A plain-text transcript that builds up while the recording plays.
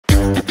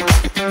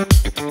Can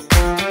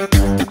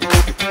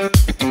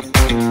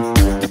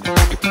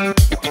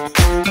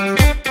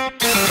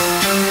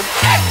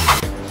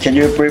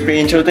you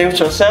briefly introduce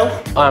yourself?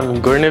 I'm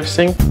Gurnev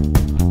Singh.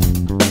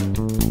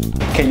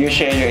 Can you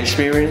share your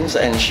experience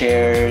and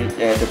share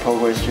the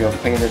progress you have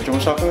playing the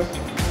drone soccer?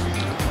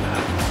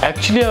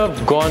 Actually,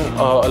 I've gone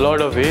a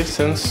lot of ways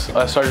since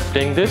I started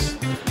playing this.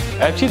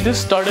 Actually,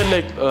 this started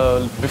like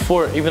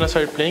before even I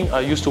started playing. I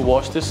used to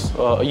watch this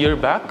a year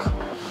back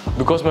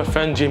because my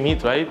friend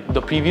Jimit, right,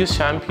 the previous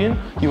champion,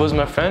 he was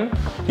my friend.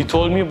 He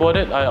told me about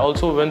it. I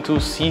also went to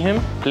see him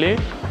play.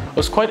 It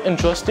was quite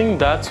interesting.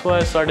 That's why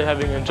I started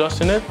having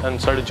interest in it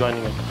and started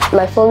joining it.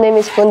 My full name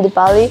is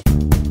Pundipali.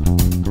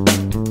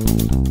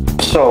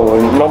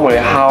 So normally,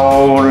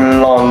 how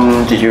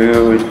long did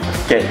you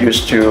get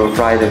used to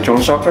fly the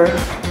drone soccer?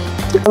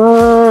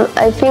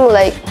 I think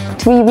like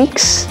 3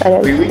 weeks.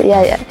 3 weeks?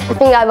 Yeah. I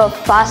think I'm a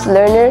fast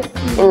learner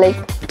in like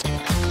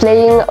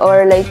playing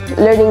or like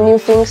learning new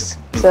things.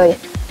 So yeah.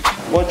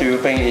 What do you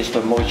think is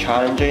the most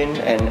challenging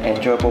and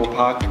enjoyable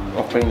part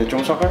of playing the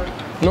drone soccer?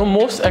 No,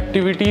 most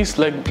activities,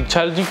 like the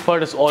challenging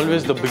part is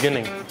always the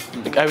beginning.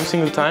 Like every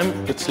single time,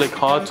 it's like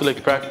hard to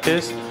like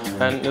practice,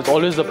 and it's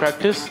always the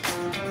practice.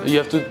 You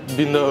have to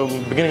be in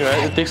the beginning,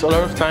 right? It takes a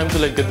lot of time to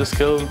like get the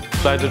skill,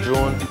 fly the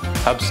drone,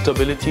 have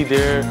stability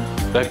there,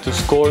 like to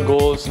score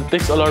goals. It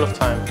takes a lot of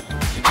time.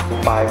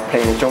 By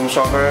playing the drone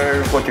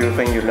soccer, what do you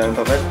think you learned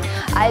from it?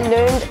 I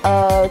learned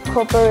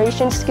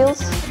cooperation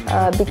skills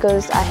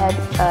because I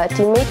had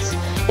teammates.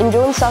 In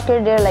drone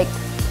soccer, there are like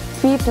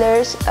 3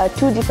 players,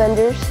 2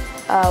 defenders,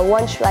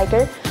 1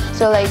 striker.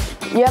 So like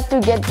you have to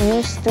get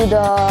used to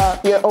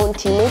your own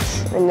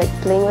teammates and like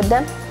playing with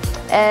them.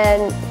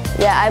 And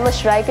yeah, I'm a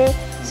striker,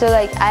 so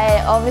like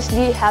I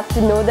obviously have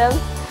to know them.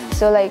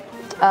 So like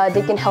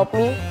they can help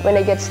me when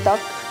I get stuck.